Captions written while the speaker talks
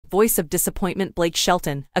voice of disappointment Blake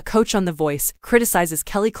Shelton, a coach on The Voice, criticizes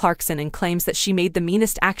Kelly Clarkson and claims that she made the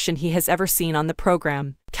meanest action he has ever seen on the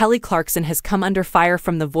program. Kelly Clarkson has come under fire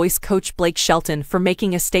from The Voice coach Blake Shelton for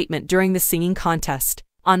making a statement during the singing contest.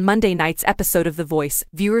 On Monday night's episode of The Voice,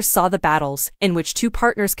 viewers saw the battles, in which two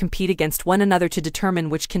partners compete against one another to determine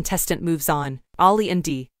which contestant moves on. Ollie and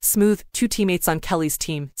D. Smooth, two teammates on Kelly's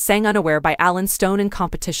team, sang Unaware by Alan Stone in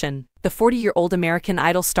competition. The 40-year-old American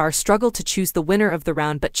Idol star struggled to choose the winner of the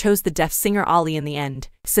round but chose the deaf singer Ollie in the end.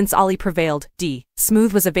 Since Ollie prevailed, D.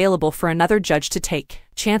 Smooth was available for another judge to take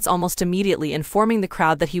chance almost immediately, informing the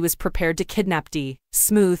crowd that he was prepared to kidnap D.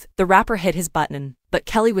 Smooth. The rapper hit his button, but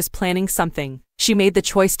Kelly was planning something. She made the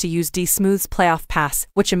choice to use D. Smooth's playoff pass,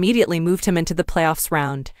 which immediately moved him into the playoffs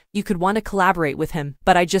round. "You could want to collaborate with him,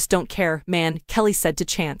 but I just don't care, man," Kelly said to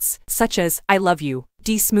chants such as, "I love you."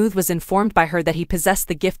 D. Smooth was informed by her that he possessed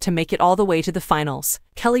the gift to make it all the way to the finals.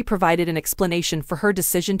 Kelly provided an explanation for her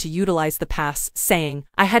decision to utilize the pass, saying,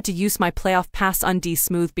 "I had to use my playoff pass on D.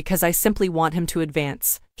 Smooth because I simply want him to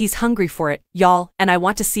advance. He's hungry for it, y'all, and I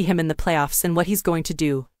want to see him in the playoffs and what he's going to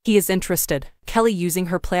do. He is interested." Kelly using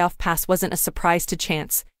her playoff pass wasn't a surprise to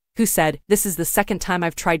Chance, who said, "This is the second time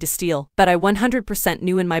I've tried to steal, but I 100%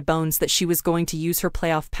 knew in my bones that she was going to use her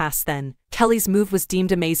playoff pass then." Kelly's move was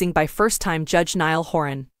deemed amazing by first-time judge Niall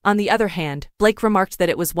Horan. On the other hand, Blake remarked that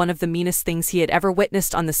it was one of the meanest things he had ever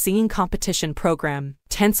witnessed on the singing competition program.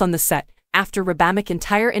 Tense on the set, after Reba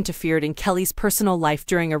McEntire interfered in Kelly's personal life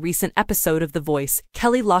during a recent episode of The Voice,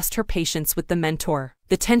 Kelly lost her patience with the mentor.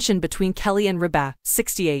 The tension between Kelly and Reba,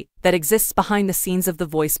 68, that exists behind the scenes of The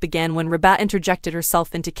Voice began when Reba interjected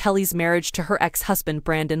herself into Kelly's marriage to her ex-husband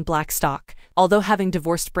Brandon Blackstock. Although having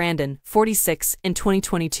divorced Brandon, 46, in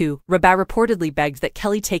 2022, Reba reportedly begged that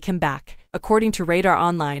Kelly take him back. According to Radar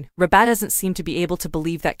Online, Reba doesn't seem to be able to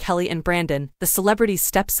believe that Kelly and Brandon, the celebrity's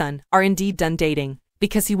stepson, are indeed done dating.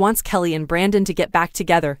 Because he wants Kelly and Brandon to get back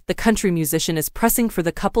together, the country musician is pressing for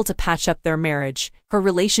the couple to patch up their marriage. Her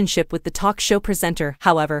relationship with the talk show presenter,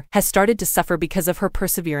 however, has started to suffer because of her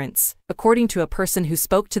perseverance. According to a person who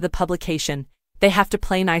spoke to the publication, they have to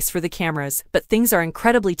play nice for the cameras, but things are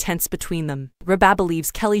incredibly tense between them. Reba believes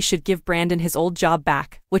Kelly should give Brandon his old job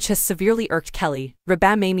back, which has severely irked Kelly.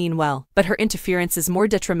 Reba may mean well, but her interference is more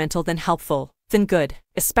detrimental than helpful. Than good,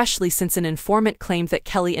 especially since an informant claimed that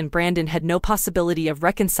Kelly and Brandon had no possibility of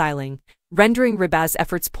reconciling, rendering Reba's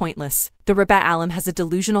efforts pointless. The Reba alum has a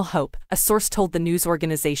delusional hope, a source told the news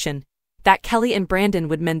organization, that Kelly and Brandon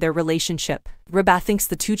would mend their relationship. Reba thinks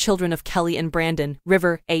the two children of Kelly and Brandon,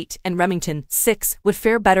 River, 8, and Remington, 6, would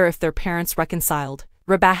fare better if their parents reconciled.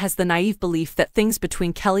 Reba has the naive belief that things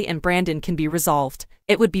between Kelly and Brandon can be resolved.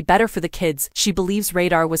 It would be better for the kids, she believes.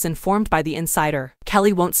 Radar was informed by the insider.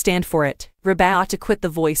 Kelly won't stand for it. Reba ought to quit The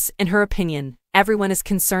Voice, in her opinion. Everyone is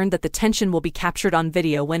concerned that the tension will be captured on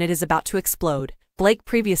video when it is about to explode. Blake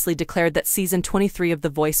previously declared that season 23 of The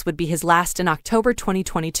Voice would be his last in October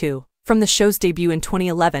 2022. From the show's debut in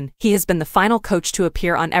 2011, he has been the final coach to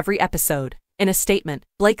appear on every episode. In a statement,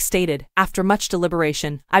 Blake stated, "After much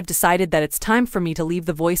deliberation, I've decided that it's time for me to leave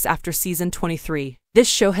The Voice after season 23. This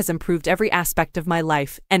show has improved every aspect of my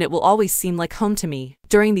life, and it will always seem like home to me.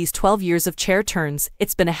 During these 12 years of chair turns,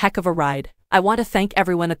 it's been a heck of a ride. I want to thank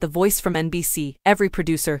everyone at The Voice from NBC, every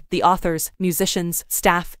producer, the authors, musicians,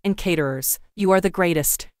 staff, and caterers. You are the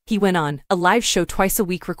greatest." He went on, "A live show twice a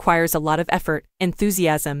week requires a lot of effort,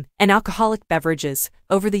 enthusiasm, and alcoholic beverages.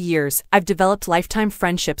 Over the years, I've developed lifetime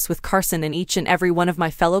friendships with Clarkson and each and every one of my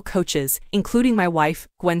fellow coaches, including my wife,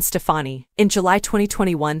 Gwen Stefani." In July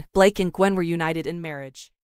 2021, Blake and Gwen were united in marriage.